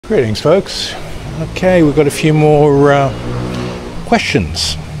Greetings, folks. Okay, we've got a few more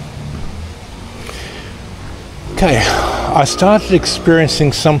questions. Okay, I started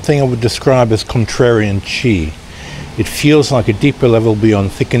experiencing something I would describe as contrarian chi. It feels like a deeper level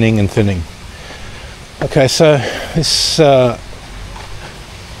beyond thickening and thinning. Okay, so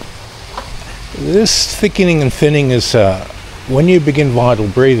this thickening and thinning is when you begin vital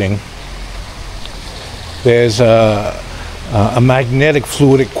breathing, there's a magnetic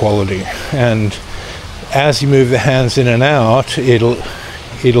fluidic quality, and as you move the hands in and out,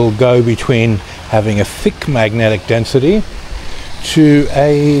 it'll go between having a thick magnetic density to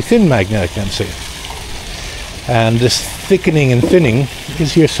a thin magnetic density. And this thickening and thinning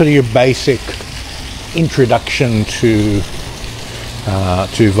is your sort of your basic introduction to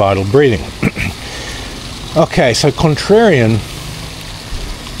vital breathing. Okay, so contrarian,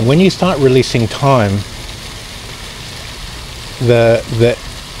 when you start releasing time,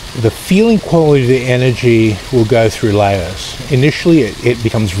 the feeling quality of the energy will go through layers. Initially it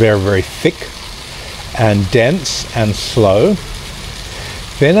becomes very, very thick and dense and slow.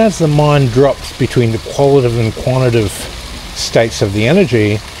 Then as the mind drops between the qualitative and quantitative states of the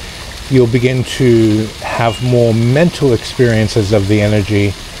energy, you'll begin to have more mental experiences of the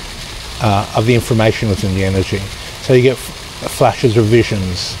energy, of the information within the energy. So you get flashes of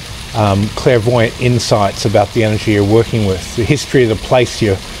visions, clairvoyant insights about the energy you're working with, the history of the place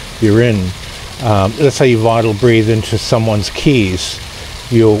you're in. Let's say you vital breathe into someone's keys,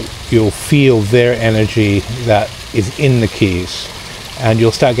 you'll feel their energy that is in the keys, and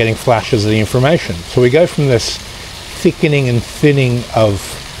you'll start getting flashes of the information. So we go from this thickening and thinning of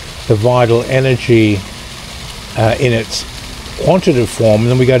the vital energy in its quantitative form, and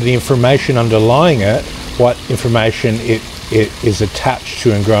then we go to the information underlying it, what information it is attached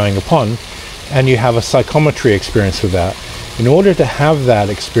to and growing upon, and you have a psychometry experience with that. In order to have that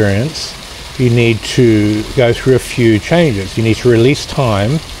experience, you need to go through a few changes. You need to release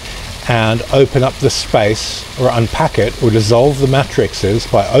time and open up the space, or unpack it, or dissolve the matrices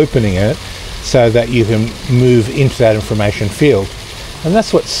by opening it, so that you can move into that information field. And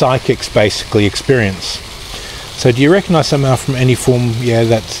that's what psychics basically experience. So do you recognize somehow from any form?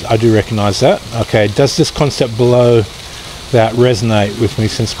 Yeah, I do recognize that. Okay, does this concept below that resonate with me,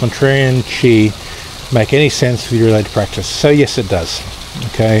 since contrarian chi make any sense with your related practice? So yes, it does.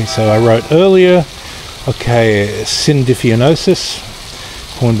 Okay, so I wrote earlier, okay, syndiphianosis,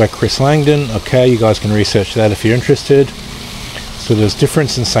 coined by Chris Langdon. Okay, you guys can research that if you're interested. So there's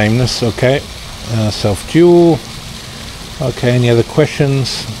difference and sameness. Okay, self-dual. Okay, any other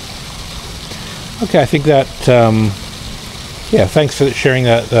questions? Okay, I think that, yeah, thanks for sharing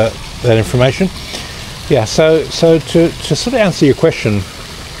that information. Yeah, so to sort of answer your question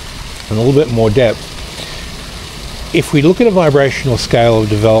in a little bit more depth, if we look at a vibrational scale of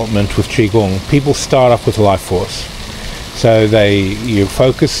development with Qigong, people start off with life force. So you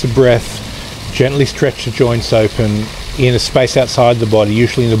focus the breath, gently stretch the joints open in a space outside the body,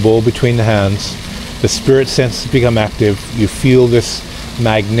 usually in the ball between the hands. The spirit senses become active. You feel this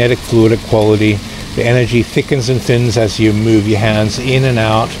magnetic fluidic quality. The energy thickens and thins as you move your hands in and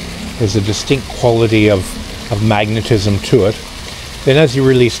out. There's a distinct quality of magnetism to it. Then as you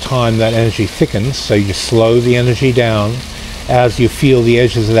release time, that energy thickens, so you just slow the energy down as you feel the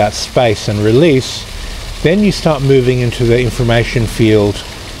edges of that space and release. Then you start moving into the information field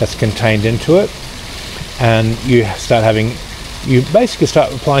that's contained into it, and you basically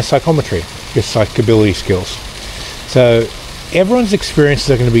start applying psychometry, your psychability skills. So everyone's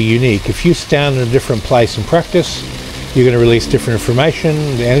experiences are going to be unique. If you stand in a different place and practice, you're going to release different information,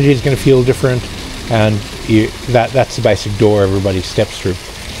 the energy is going to feel different, and that's the basic door everybody steps through.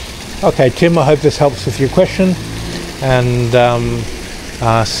 Okay, Tim, I hope this helps with your question, and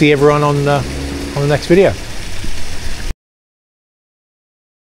see everyone on the next video.